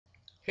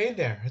Hey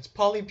there, it's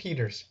Paulee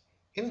Peters.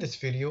 In this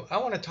video, I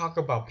want to talk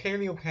about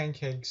paleo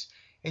pancakes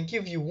and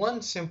give you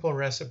one simple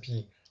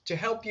recipe to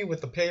help you with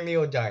the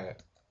paleo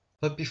diet.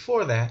 But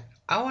before that,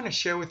 I want to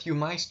share with you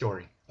my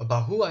story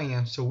about who I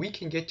am so we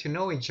can get to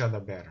know each other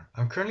better.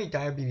 I'm currently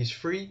diabetes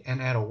free and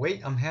at a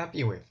weight I'm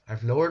happy with.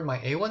 I've lowered my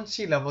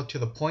A1C level to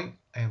the point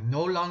I am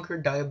no longer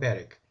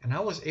diabetic, and I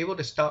was able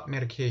to stop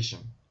medication.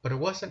 But it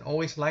wasn't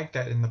always like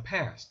that in the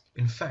past.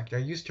 In fact, I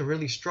used to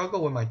really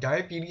struggle with my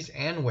diabetes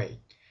and weight.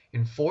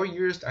 In 4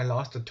 years, I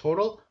lost a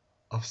total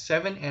of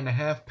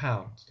 7.5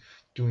 pounds.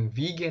 Doing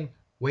vegan,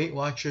 Weight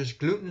Watchers,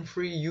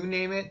 gluten-free, you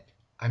name it,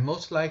 I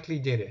most likely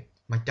did it.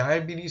 My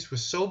diabetes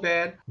was so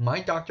bad,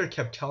 my doctor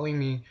kept telling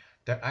me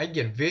that I'd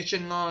get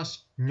vision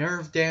loss,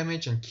 nerve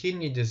damage, and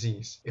kidney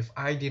disease if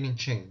I didn't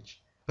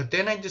change. But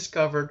then I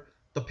discovered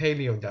the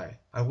paleo diet.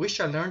 I wish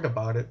I learned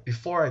about it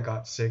before I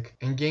got sick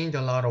and gained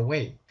a lot of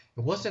weight.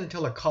 It wasn't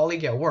until a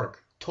colleague at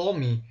work told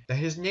me that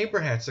his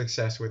neighbor had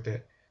success with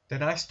it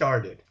that I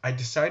started. I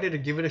decided to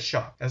give it a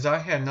shot as I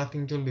had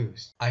nothing to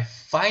lose. I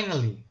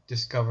finally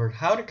discovered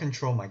how to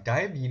control my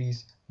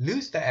diabetes,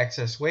 lose the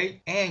excess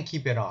weight, and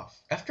keep it off.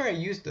 After I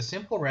used the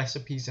simple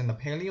recipes in the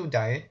paleo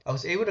diet, I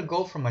was able to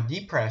go from a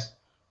depressed,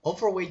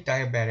 overweight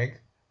diabetic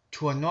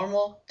to a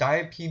normal,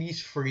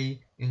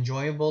 diabetes-free,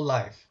 enjoyable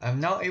life. I'm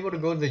now able to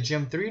go to the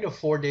gym 3 to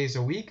 4 days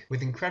a week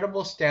with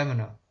incredible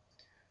stamina.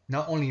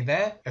 Not only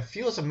that, it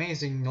feels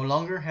amazing no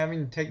longer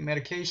having to take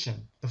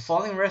medication. The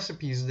following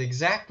recipe is the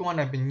exact one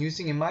I've been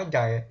using in my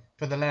diet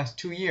for the last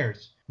 2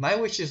 years. My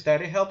wish is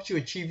that it helps you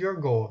achieve your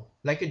goal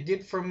like it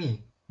did for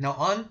me. Now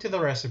on to the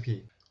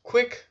recipe.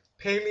 Quick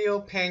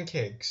paleo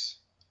pancakes.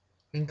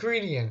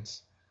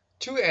 Ingredients: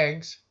 2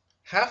 eggs,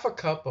 half a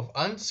cup of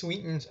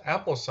unsweetened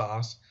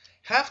applesauce,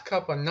 half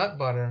cup of nut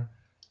butter,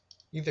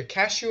 either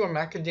cashew or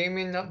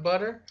macadamia nut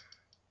butter,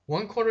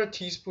 1/4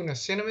 teaspoon of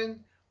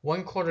cinnamon,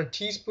 1/4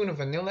 teaspoon of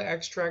vanilla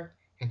extract,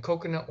 and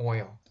coconut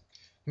oil.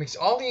 Mix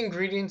all the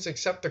ingredients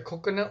except the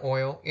coconut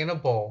oil in a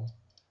bowl.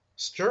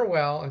 Stir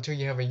well until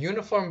you have a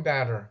uniform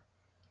batter.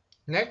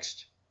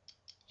 Next,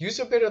 use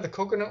a bit of the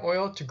coconut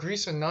oil to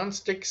grease a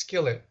non-stick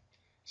skillet.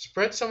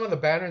 Spread some of the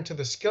batter into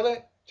the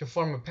skillet to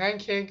form a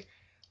pancake,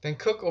 then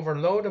cook over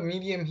low to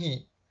medium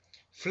heat.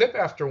 Flip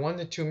after 1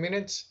 to 2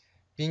 minutes,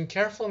 being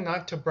careful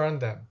not to burn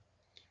them.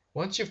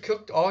 Once you've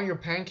cooked all your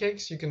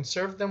pancakes, you can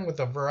serve them with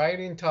a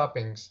variety of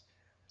toppings: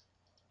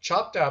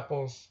 chopped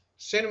apples,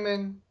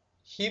 cinnamon,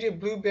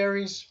 heated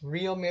blueberries,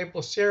 real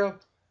maple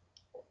syrup,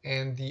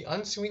 and the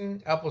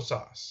unsweetened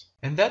applesauce.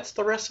 And that's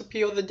the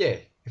recipe of the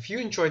day. If you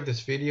enjoyed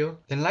this video,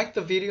 then like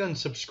the video and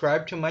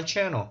subscribe to my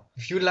channel.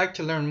 If you'd like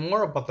to learn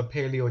more about the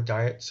paleo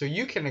diet so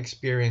you can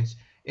experience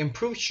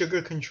improved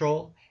sugar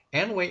control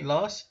and weight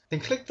loss, then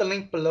click the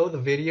link below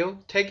the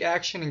video, take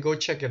action, and go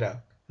check it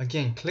out.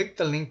 Again, click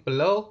the link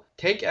below,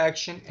 take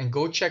action, and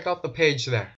go check out the page there.